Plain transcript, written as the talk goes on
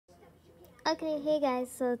Okay, hey guys,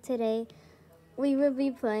 so today we will be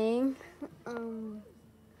playing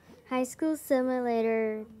High School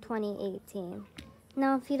Simulator 2018.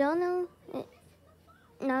 Now if you don't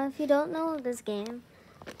know this game,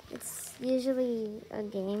 it's usually a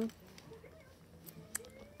game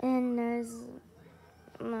and there's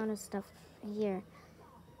a lot of stuff here.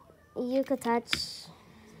 You could touch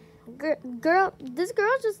this girl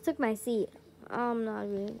just took my seat. I'm not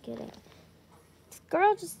really kidding. This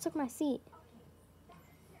girl just took my seat.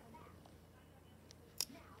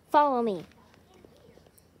 Follow me.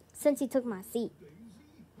 Since he took my seat.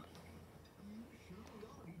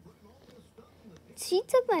 She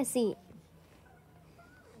took my seat.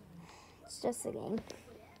 It's just a game.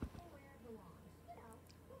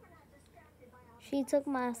 She took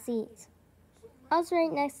my seat. I was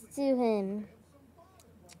right next to him.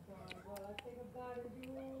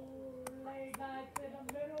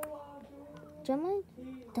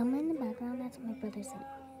 Don't mind the background, that's my brother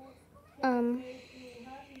saying.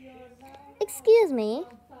 Excuse me.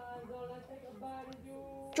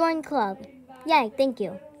 Join club. Yay, thank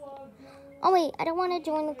you. Oh wait, I don't want to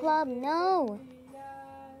join the club. No.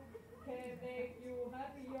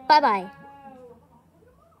 Bye-bye.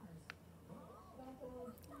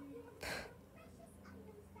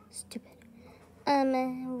 Stupid.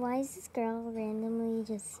 Why is this girl randomly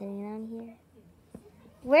just sitting down here?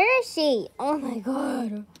 Where is she? Oh my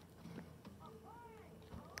god.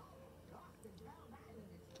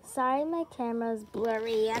 Sorry, my camera's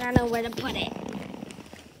blurry. I don't know where to put it.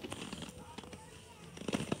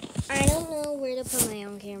 I don't know where to put my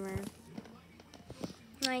own camera.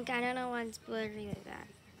 Like, I don't know why it's blurry like that.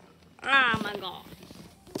 Oh my god.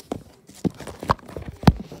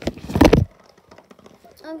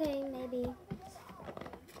 Okay, maybe.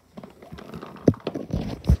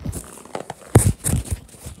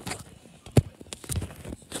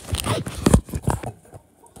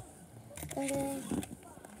 Okay.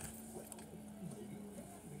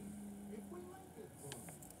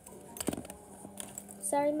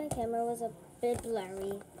 Sorry, my camera was a bit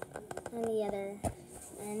blurry on the other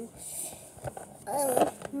end.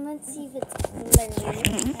 Let's see if it's blurry.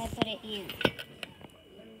 I put it here.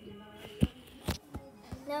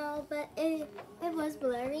 No, but it was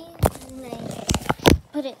blurry, and I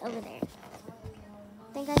put it over there.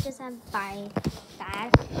 I think I just have bye.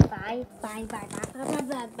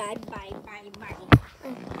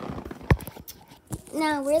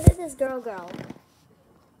 Now, where did this girl go?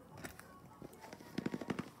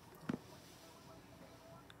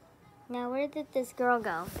 Now, where did this girl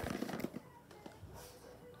go?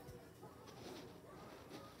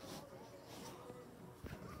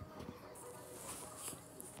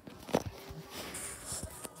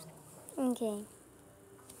 Okay.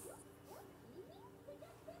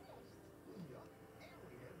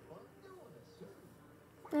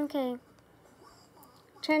 Okay.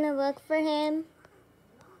 Trying to look for him.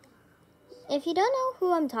 If you don't know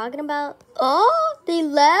who I'm talking about, oh, they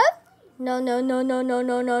left? No.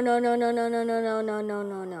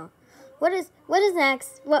 What is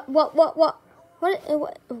next? What? Oh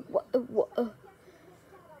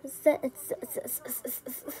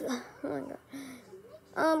my god.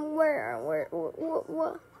 Where,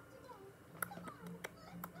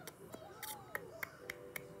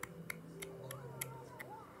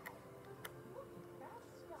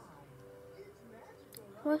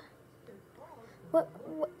 what?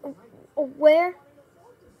 Where?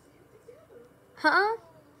 Huh?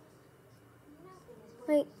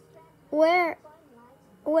 Wait, where?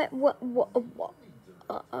 What?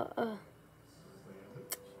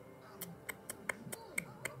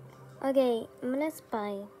 Okay, I'm gonna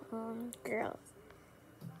spy on girls.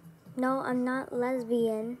 No, I'm not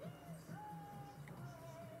lesbian.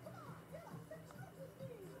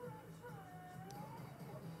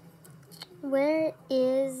 Where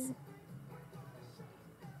is...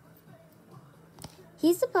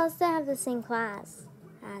 He's supposed to have the same class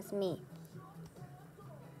as me.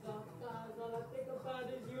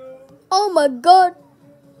 Oh my god!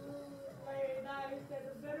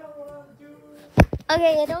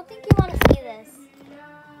 Okay, I don't think you want to see this.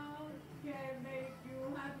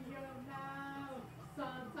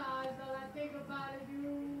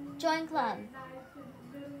 Join club.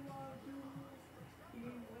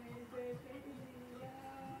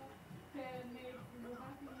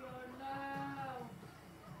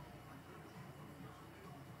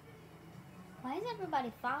 Why is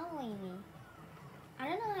everybody following me? I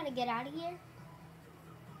don't know how to get out of here.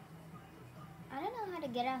 I don't know how to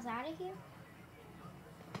get us out of here.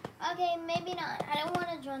 Okay, maybe not. I don't want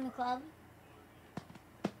to join the club.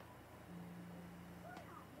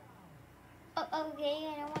 Oh, okay,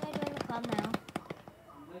 I don't want to join the club. club now.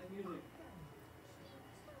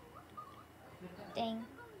 Dang.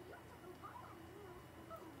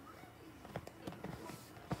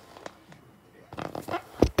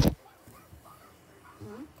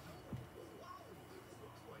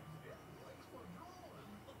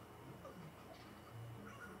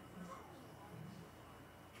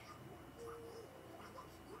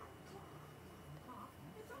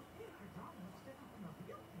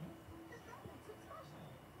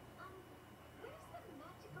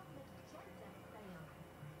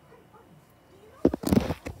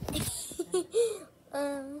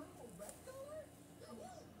 um.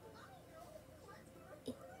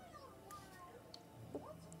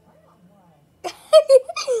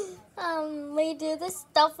 We do this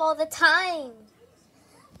stuff all the time.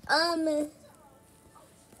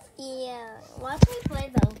 Yeah. Watch me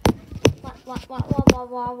play though.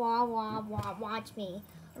 Watch me.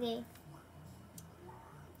 Okay.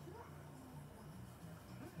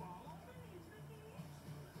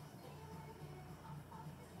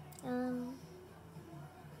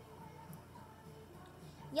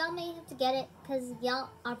 Y'all may have to get it because y'all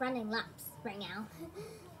are running laps right now.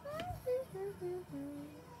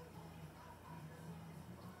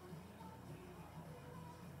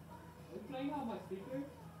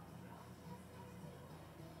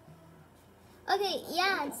 Okay,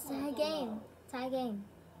 yeah, it's tie game. Tie game.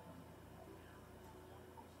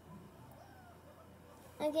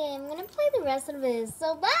 Okay, I'm gonna play the rest of this.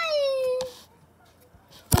 So bye!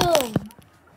 Boom!